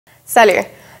Salut,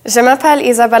 je m'appelle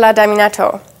Isabella Daminato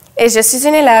et je suis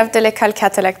une élève de l'école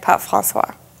catholique Pape-François.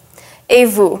 Et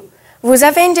vous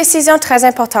avez une décision très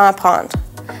importante à prendre,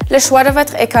 le choix de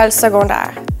votre école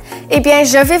secondaire. Eh bien,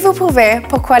 je vais vous prouver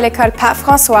pourquoi l'école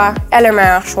Pape-François est le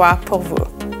meilleur choix pour vous.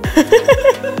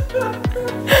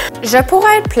 Je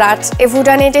pourrais être plate et vous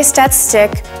donner des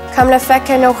statistiques comme le fait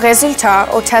que nos résultats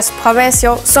aux tests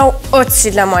provinciaux sont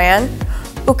au-dessus de la moyenne,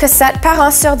 ou que 7 parents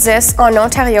sur 10 en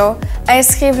Ontario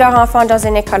inscrivent leur enfant dans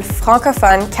une école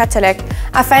francophone catholique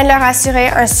afin de leur assurer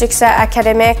un succès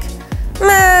académique.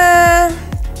 Mais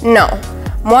non,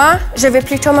 moi, je vais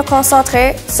plutôt me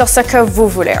concentrer sur ce que vous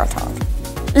voulez entendre.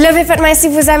 Levez votre main si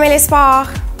vous aimez les sports.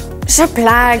 Je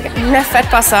blague, ne faites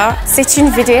pas ça, c'est une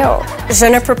vidéo. Je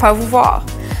ne peux pas vous voir.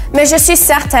 Mais je suis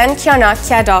certaine qu'il y en a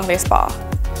qui adorent les sports.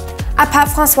 À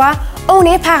Pape-François, on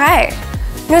est pareil.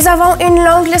 Nous avons une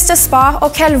longue liste de sports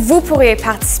auxquels vous pourriez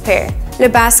participer. Le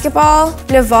basketball,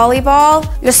 le volleyball,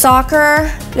 le soccer,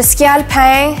 le ski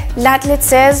alpin,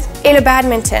 l'athlétisme et le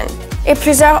badminton. Et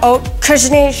plusieurs autres que je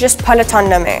n'ai juste pas le temps de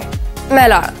nommer. Mais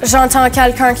là, j'entends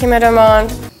quelqu'un qui me demande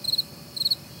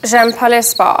 « J'aime pas les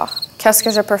sports, qu'est-ce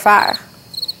que je peux faire? »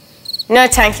 Ne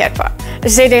t'inquiète pas,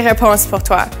 j'ai des réponses pour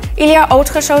toi. Il y a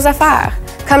autre chose à faire,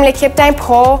 comme l'équipe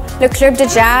d'impro, le club de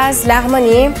jazz,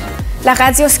 l'harmonie, la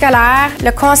radio scolaire, le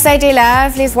conseil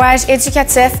d'élèves, les voyages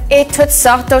éducatifs et toutes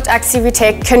sortes d'autres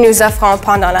activités que nous offrons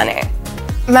pendant l'année.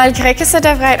 Malgré que ça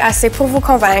devrait être assez pour vous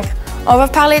convaincre, on va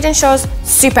parler d'une chose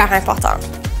super importante,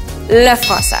 le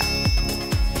français.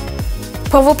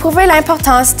 Pour vous prouver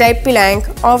l'importance d'être bilingue,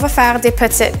 on va faire des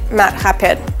petites maths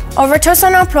rapides. On veut tous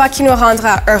un emploi qui nous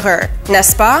rendra heureux,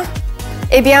 n'est-ce pas?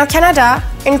 Eh bien, au Canada,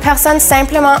 une personne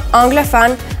simplement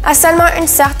anglophone a seulement une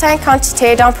certaine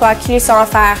quantité d'emplois qui lui sont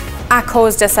offerts à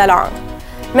cause de sa langue.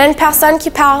 Mais une personne qui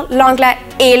parle l'anglais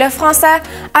et le français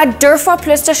a 2 fois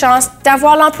plus de chances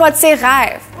d'avoir l'emploi de ses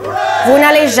rêves. Vous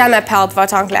n'allez jamais perdre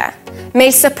votre anglais, mais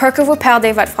il se peut que vous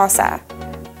perdez votre français,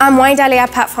 à moins d'aller à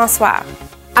Pape-François.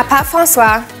 À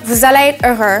Pape-François, vous allez être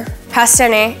heureux,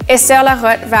 passionné et sur la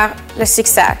route vers le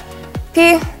succès.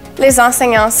 Puis, les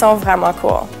enseignants sont vraiment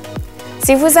cool.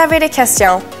 Si vous avez des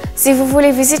questions, si vous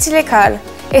voulez visiter l'école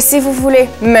et si vous voulez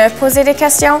me poser des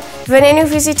questions, venez nous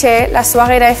visiter la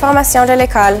soirée d'information de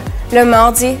l'école le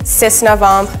mardi 6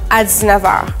 novembre à 19 h.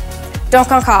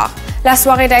 Donc encore, la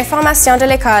soirée d'information de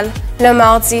l'école le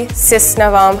mardi 6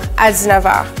 novembre à 19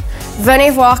 h. Venez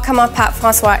voir comment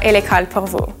Pape-François est l'école pour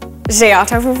vous. J'ai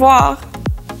hâte à vous voir!